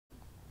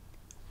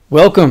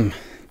Welcome.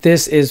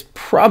 This is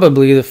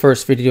probably the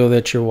first video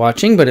that you're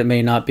watching, but it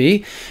may not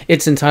be.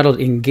 It's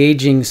entitled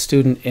Engaging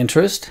Student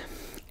Interest.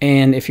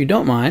 And if you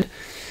don't mind,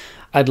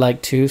 I'd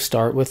like to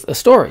start with a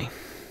story.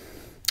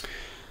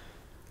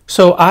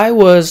 So I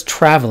was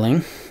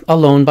traveling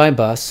alone by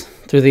bus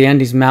through the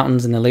Andes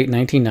Mountains in the late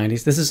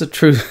 1990s. This is a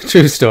true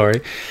story.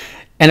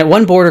 And at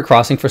one border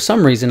crossing, for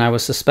some reason, I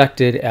was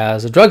suspected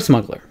as a drug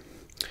smuggler.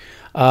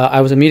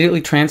 I was immediately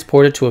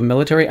transported to a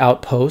military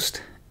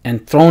outpost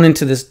and thrown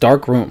into this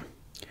dark room.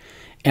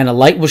 And a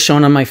light was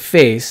shown on my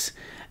face,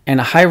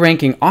 and a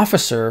high-ranking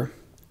officer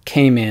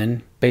came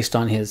in, based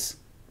on his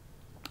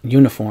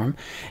uniform,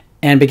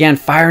 and began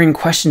firing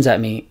questions at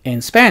me in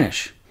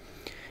Spanish.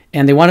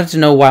 And they wanted to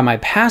know why my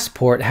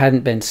passport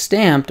hadn't been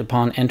stamped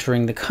upon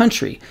entering the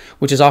country,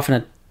 which is often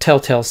a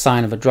telltale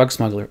sign of a drug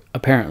smuggler,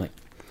 apparently.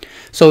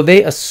 So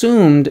they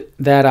assumed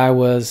that I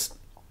was,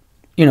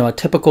 a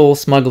typical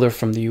smuggler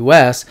from the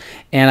U.S.,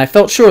 and I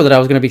felt sure that I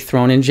was going to be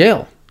thrown in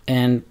jail.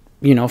 And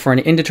for an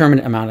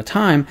indeterminate amount of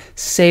time,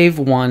 save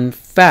one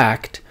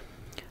fact,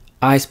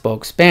 I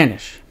spoke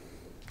Spanish.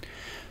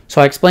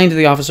 So I explained to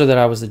the officer that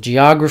I was a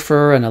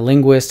geographer and a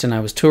linguist, and I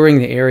was touring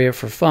the area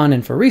for fun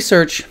and for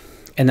research,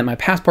 and that my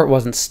passport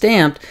wasn't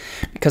stamped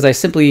because I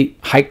simply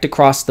hiked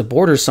across the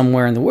border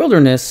somewhere in the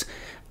wilderness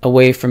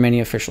away from any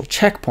official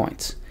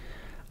checkpoints.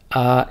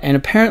 And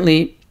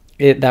apparently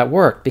that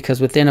worked, because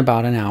within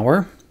about an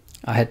hour,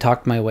 I had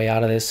talked my way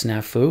out of this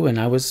snafu, and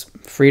I was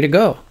free to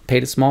go,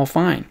 paid a small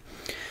fine.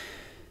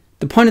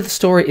 The point of the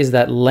story is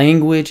that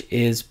language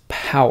is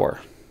power.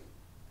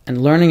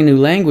 And learning a new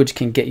language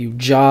can get you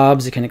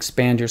jobs, it can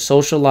expand your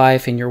social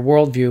life and your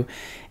worldview,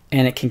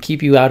 and it can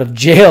keep you out of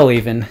jail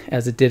even,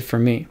 as it did for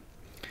me.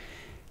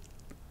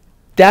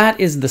 That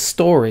is the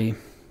story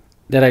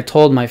that I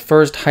told my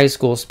first high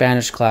school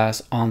Spanish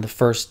class on the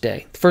first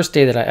day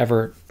that I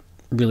ever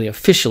really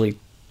officially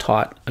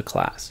taught a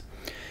class.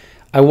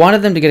 I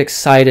wanted them to get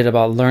excited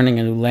about learning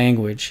a new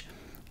language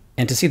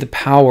and to see the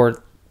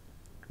power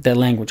that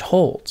language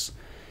holds.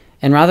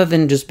 And rather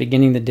than just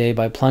beginning the day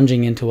by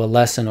plunging into a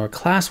lesson or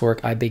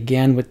classwork, I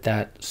began with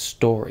that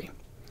story.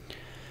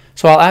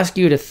 So I'll ask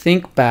you to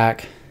think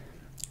back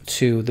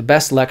to the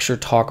best lecture,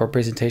 talk, or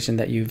presentation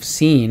that you've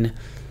seen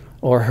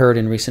or heard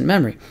in recent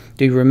memory.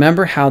 Do you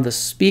remember how the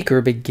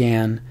speaker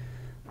began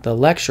the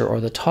lecture or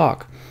the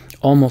talk?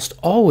 Almost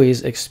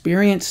always,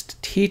 experienced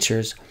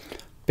teachers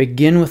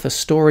begin with a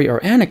story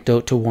or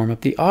anecdote to warm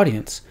up the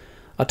audience.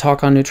 A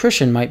talk on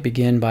nutrition might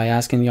begin by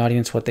asking the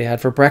audience what they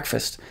had for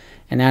breakfast.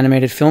 An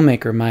animated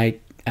filmmaker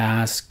might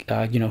ask,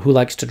 who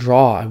likes to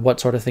draw, what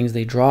sort of things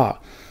they draw.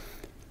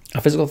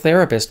 A physical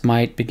therapist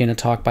might begin a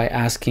talk by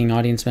asking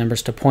audience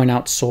members to point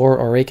out sore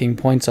or aching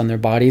points on their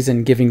bodies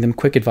and giving them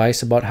quick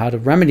advice about how to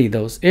remedy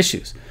those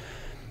issues.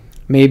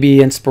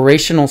 Maybe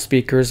inspirational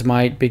speakers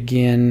might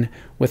begin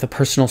with a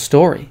personal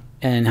story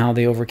and how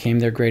they overcame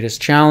their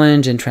greatest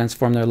challenge and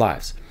transformed their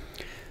lives.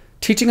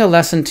 Teaching a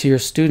lesson to your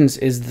students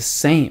is the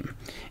same.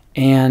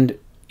 And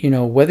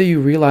whether you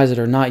realize it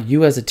or not,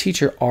 you as a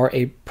teacher are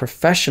a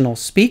professional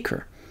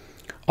speaker.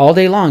 All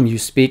day long, you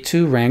speak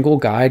to, wrangle,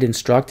 guide,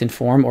 instruct,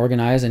 inform,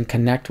 organize, and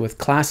connect with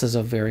classes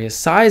of various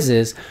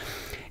sizes.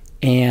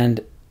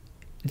 And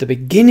the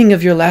beginning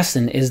of your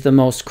lesson is the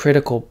most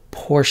critical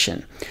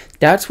portion.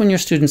 That's when your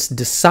students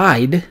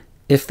decide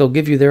if they'll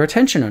give you their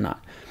attention or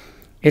not.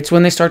 It's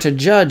when they start to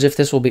judge if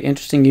this will be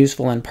interesting,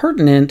 useful, and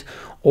pertinent,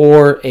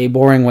 or a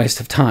boring waste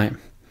of time.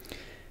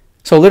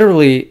 So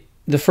literally,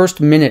 the first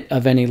minute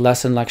of any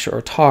lesson, lecture,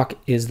 or talk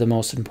is the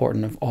most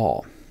important of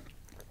all.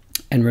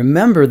 And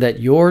remember that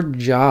your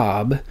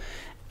job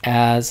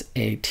as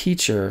a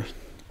teacher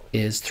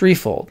is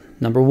threefold.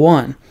 Number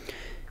one,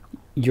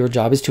 your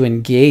job is to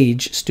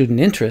engage student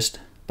interest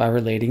by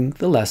relating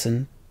the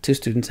lesson to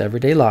students'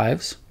 everyday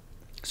lives,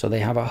 so they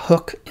have a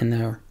hook in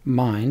their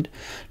mind.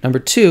 Number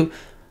two,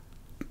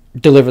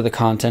 deliver the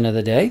content of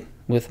the day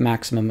with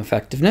maximum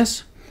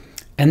effectiveness.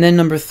 And then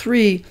number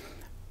three,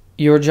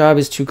 your job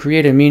is to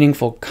create a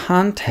meaningful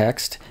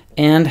context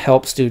and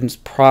help students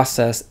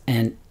process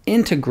and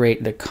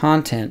integrate the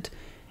content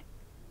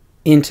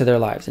into their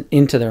lives and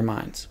into their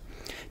minds.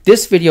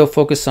 This video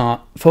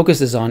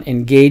focuses on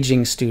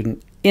engaging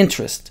student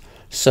interest,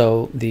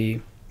 so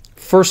the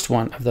first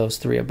one of those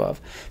three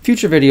above.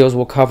 Future videos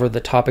will cover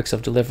the topics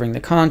of delivering the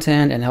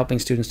content and helping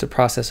students to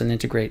process and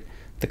integrate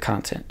the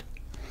content.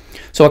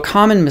 So a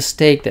common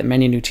mistake that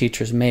many new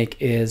teachers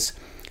make is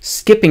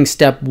skipping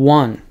step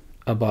one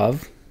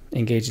above,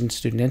 engaging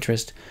student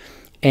interest,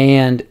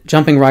 and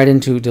jumping right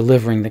into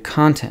delivering the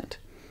content.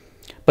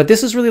 But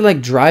this is really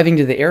like driving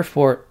to the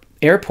airport,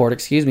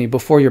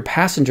 before your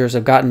passengers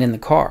have gotten in the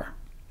car.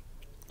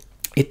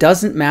 It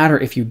doesn't matter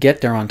if you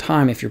get there on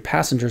time if your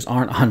passengers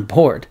aren't on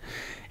board.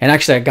 And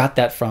actually, I got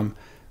that from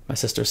my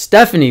sister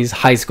Stephanie's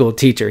high school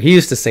teacher. He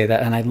used to say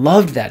that, and I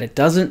loved that. It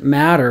doesn't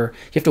matter.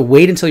 You have to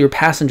wait until your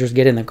passengers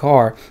get in the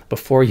car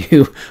before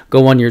you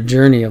go on your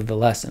journey of the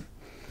lesson.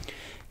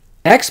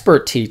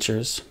 Expert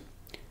teachers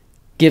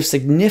give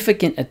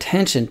significant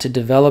attention to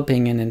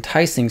developing and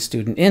enticing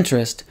student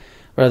interest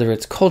whether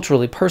it's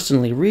culturally,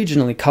 personally,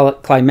 regionally,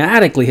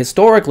 climatically,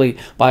 historically,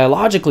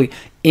 biologically,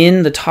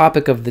 in the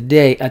topic of the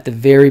day at the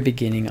very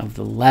beginning of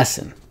the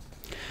lesson.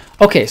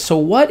 Okay, so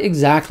what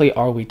exactly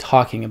are we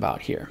talking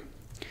about here?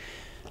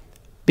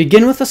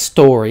 Begin with a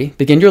story.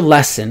 Begin your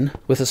lesson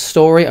with a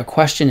story, a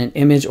question, an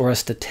image, or a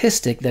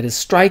statistic that is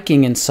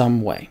striking in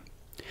some way.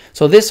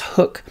 So this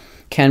hook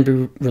can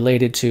be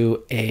related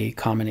to a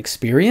common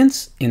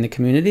experience in the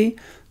community,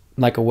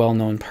 like a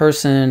well-known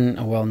person,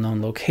 a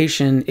well-known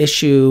location,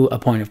 issue, a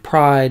point of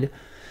pride.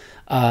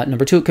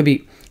 Number two, it could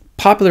be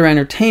popular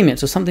entertainment,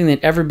 so something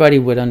that everybody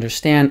would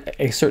understand,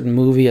 a certain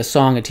movie, a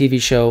song, a TV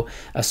show,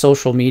 a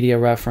social media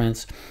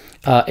reference.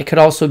 It could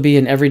also be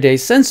an everyday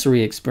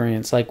sensory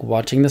experience, like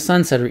watching the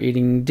sunset or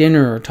eating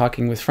dinner or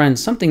talking with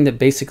friends, something that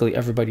basically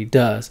everybody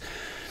does.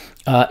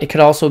 It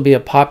could also be a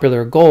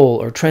popular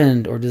goal or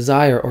trend or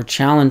desire or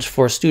challenge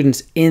for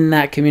students in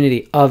that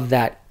community of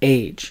that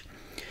age.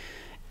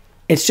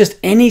 It's just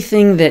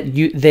anything that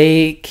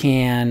they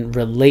can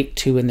relate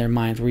to in their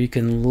minds, where you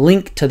can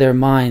link to their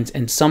minds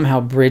and somehow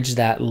bridge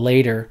that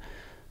later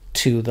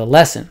to the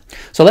lesson.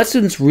 So let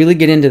students really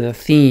get into the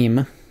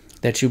theme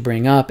that you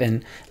bring up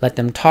and let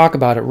them talk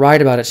about it,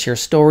 write about it, share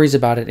stories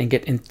about it, and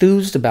get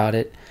enthused about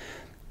it.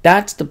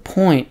 That's the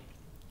point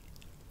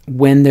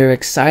when they're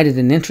excited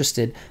and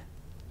interested,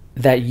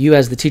 that you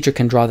as the teacher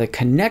can draw the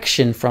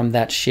connection from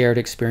that shared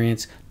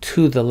experience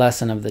to the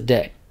lesson of the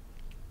day.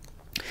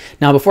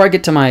 Now, before I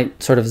get to my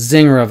sort of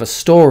zinger of a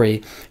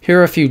story, here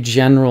are a few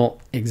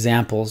general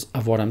examples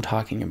of what I'm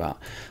talking about.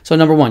 So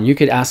number one, you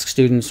could ask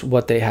students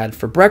what they had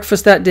for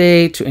breakfast that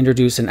day to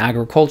introduce an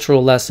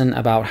agricultural lesson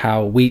about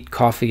how wheat,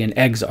 coffee, and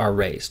eggs are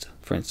raised,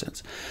 for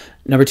instance.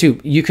 Number two,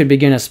 you could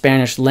begin a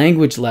Spanish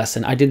language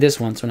lesson. I did this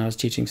once when I was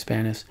teaching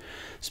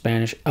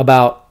Spanish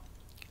about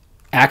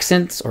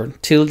accents or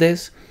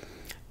tildes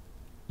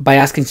by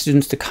asking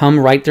students to come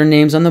write their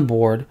names on the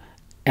board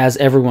as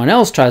everyone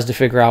else tries to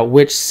figure out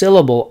which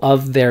syllable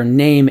of their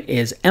name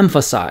is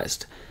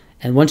emphasized.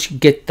 And once you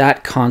get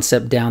that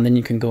concept down, then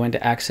you can go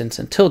into accents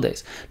and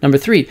tildes. Number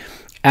three,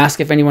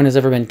 ask if anyone has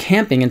ever been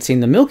camping and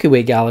seen the Milky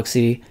Way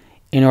galaxy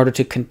in order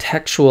to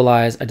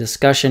contextualize a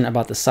discussion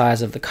about the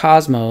size of the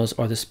cosmos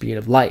or the speed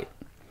of light.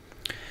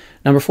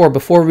 Number four,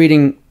 before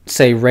reading,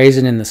 say,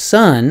 Raisin in the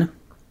Sun,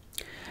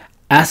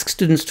 ask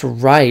students to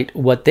write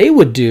what they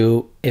would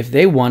do if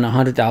they won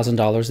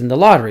 $100,000 in the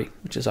lottery,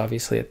 which is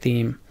obviously a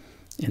theme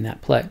in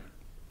that play.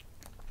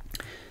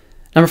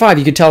 Number five,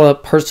 you could tell a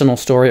personal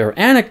story or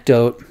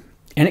anecdote,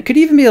 and it could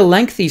even be a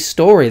lengthy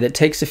story that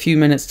takes a few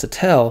minutes to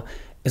tell,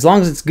 as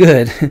long as it's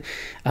good.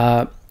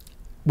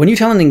 When you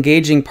tell an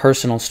engaging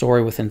personal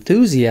story with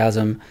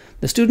enthusiasm,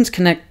 the students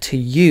connect to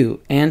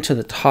you and to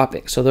the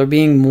topic, so they're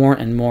being more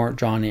and more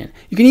drawn in.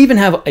 You can even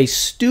have a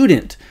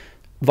student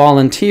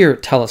volunteer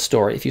tell a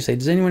story. If you say,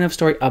 does anyone have a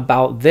story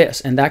about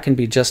this? And that can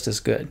be just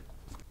as good.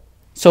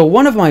 So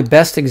one of my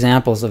best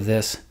examples of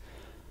this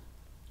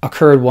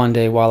occurred one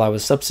day while I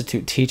was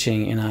substitute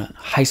teaching in a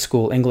high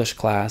school English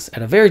class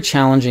at a very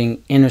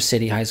challenging inner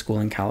city high school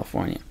in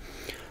California.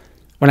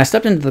 When I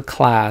stepped into the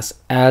class,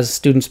 as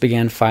students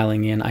began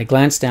filing in, I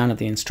glanced down at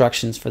the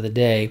instructions for the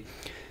day,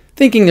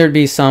 thinking there'd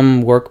be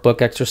some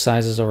workbook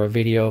exercises or a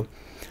video.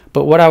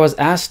 But what I was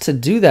asked to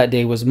do that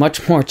day was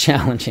much more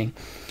challenging.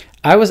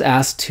 I was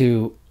asked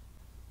to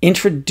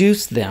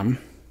introduce them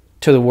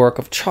to the work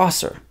of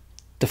Chaucer,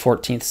 the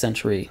 14th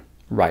century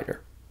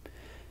writer.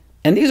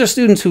 And these are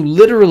students who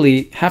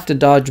literally have to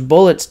dodge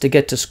bullets to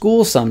get to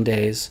school some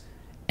days,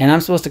 and I'm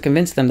supposed to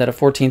convince them that a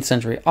 14th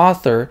century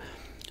author,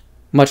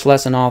 much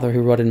less an author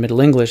who wrote in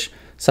Middle English,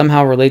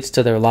 somehow relates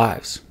to their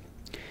lives.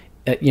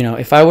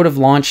 If I would have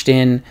launched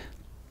in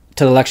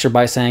to the lecture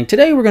by saying,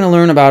 today we're going to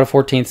learn about a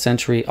 14th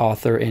century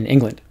author in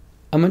England,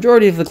 a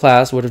majority of the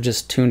class would have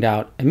just tuned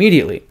out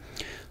immediately.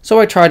 So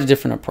I tried a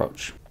different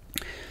approach.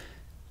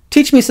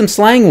 Teach me some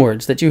slang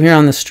words that you hear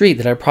on the street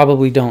that I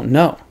probably don't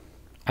know,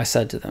 I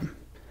said to them.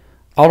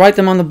 I'll write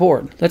them on the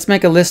board. Let's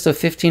make a list of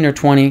 15 or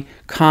 20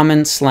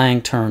 common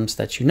slang terms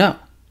that you know.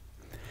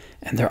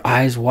 And their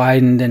eyes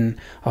widened and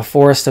a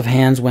forest of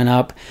hands went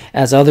up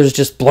as others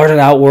just blurted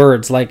out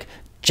words like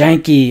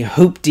janky,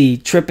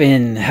 hoopty,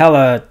 trippin',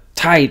 hella,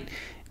 tight.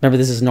 Remember,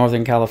 this is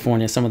Northern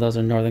California. Some of those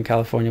are Northern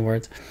California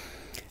words.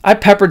 I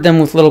peppered them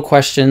with little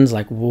questions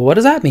like, what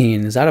does that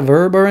mean? Is that a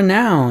verb or a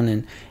noun?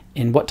 And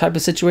in what type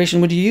of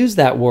situation would you use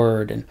that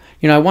word? And,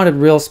 I wanted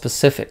real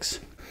specifics.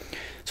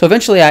 So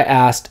eventually I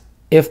asked,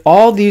 if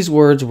all these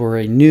words were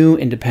a new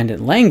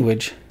independent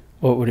language,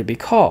 what would it be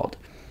called?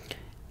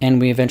 And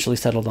we eventually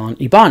settled on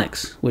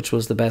Ebonics, which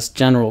was the best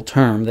general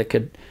term that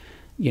could,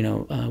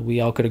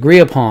 we all could agree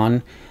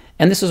upon.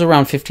 And this was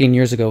around 15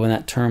 years ago when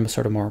that term was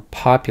sort of more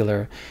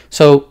popular.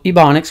 So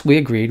Ebonics, we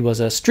agreed, was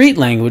a street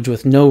language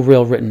with no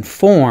real written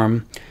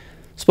form,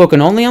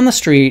 spoken only on the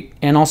street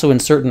and also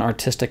in certain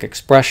artistic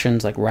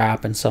expressions like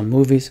rap and some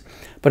movies.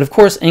 But of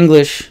course,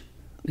 English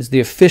is the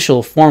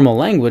official formal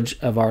language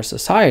of our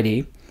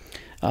society.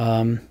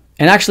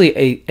 And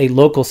actually, a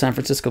local San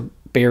Francisco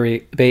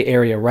Bay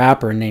Area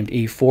rapper named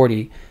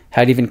E40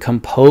 had even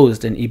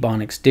composed an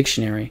Ebonics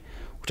dictionary,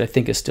 which I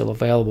think is still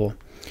available.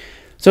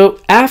 So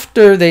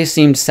after they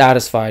seemed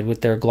satisfied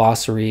with their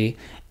glossary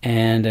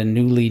and a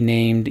newly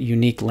named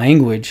unique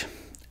language,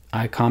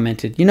 I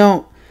commented, you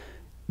know,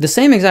 the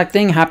same exact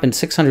thing happened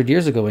 600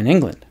 years ago in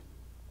England.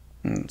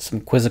 And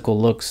some quizzical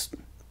looks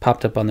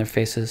popped up on their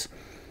faces.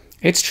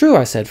 It's true,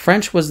 I said.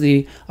 French was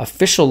the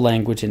official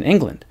language in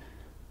England,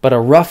 but a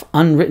rough,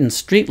 unwritten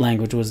street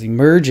language was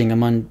emerging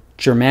among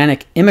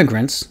Germanic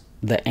immigrants,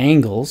 the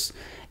Angles,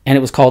 and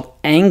it was called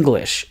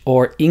Anglish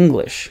or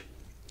English.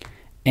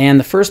 And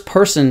the first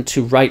person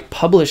to write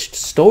published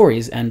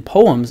stories and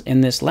poems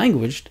in this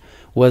language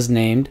was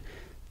named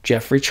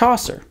Geoffrey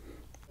Chaucer.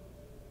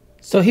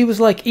 So he was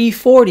like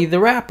E40 the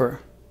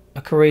rapper,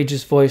 a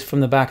courageous voice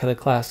from the back of the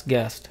class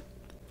guessed.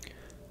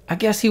 I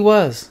guess he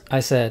was, I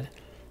said,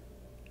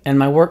 and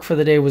my work for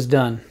the day was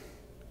done,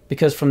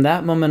 because from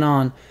that moment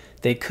on,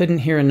 they couldn't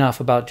hear enough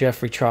about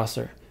Geoffrey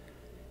Chaucer.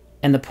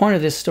 And the point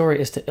of this story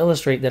is to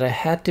illustrate that I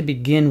had to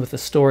begin with a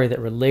story that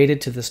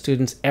related to the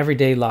students'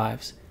 everyday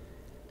lives.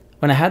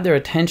 When I had their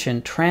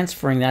attention,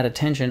 transferring that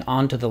attention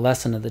onto the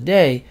lesson of the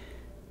day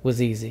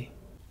was easy.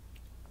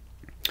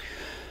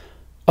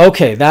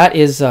 Okay,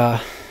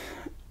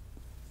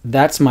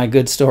 that's my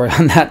good story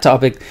on that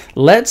topic.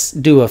 Let's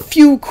do a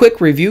few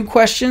quick review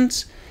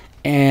questions,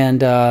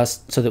 and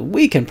so that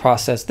we can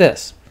process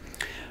this.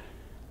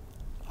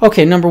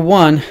 Okay, number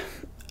one,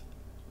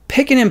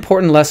 pick an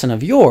important lesson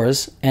of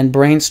yours and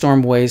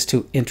brainstorm ways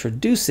to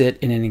introduce it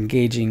in an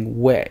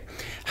engaging way.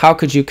 How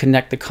could you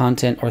connect the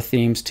content or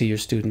themes to your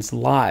students'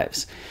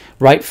 lives?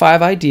 Write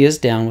 5 ideas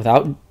down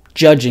without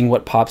judging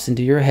what pops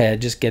into your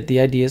head. Just get the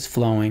ideas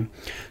flowing.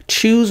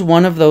 Choose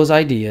one of those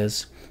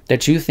ideas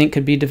that you think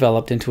could be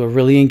developed into a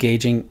really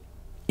engaging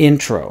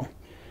intro.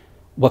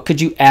 What could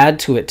you add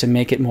to it to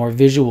make it more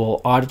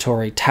visual,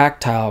 auditory,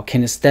 tactile,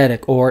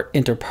 kinesthetic, or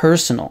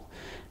interpersonal?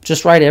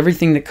 Just write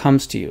everything that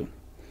comes to you.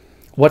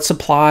 What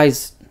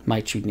supplies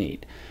might you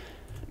need?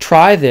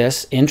 Try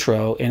this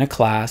intro in a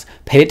class.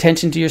 Pay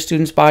attention to your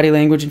students' body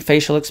language and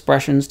facial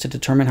expressions to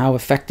determine how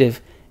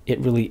effective it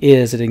really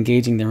is at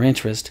engaging their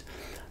interest.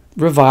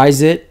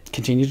 Revise it.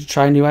 Continue to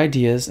try new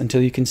ideas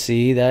until you can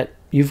see that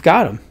you've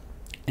got them.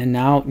 And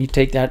now you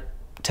take that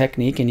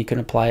technique and you can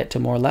apply it to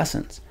more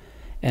lessons.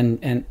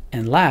 And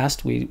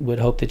last, we would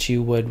hope that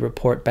you would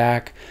report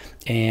back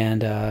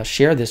and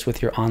share this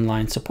with your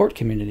online support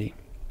community.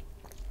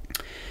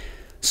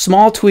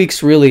 Small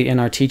tweaks really in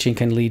our teaching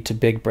can lead to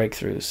big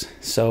breakthroughs.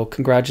 So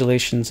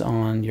congratulations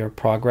on your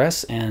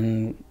progress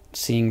and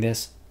seeing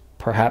this,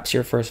 perhaps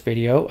your first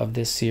video of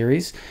this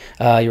series.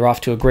 You're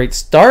off to a great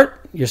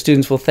start. Your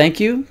students will thank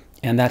you,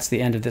 and that's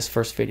the end of this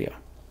first video.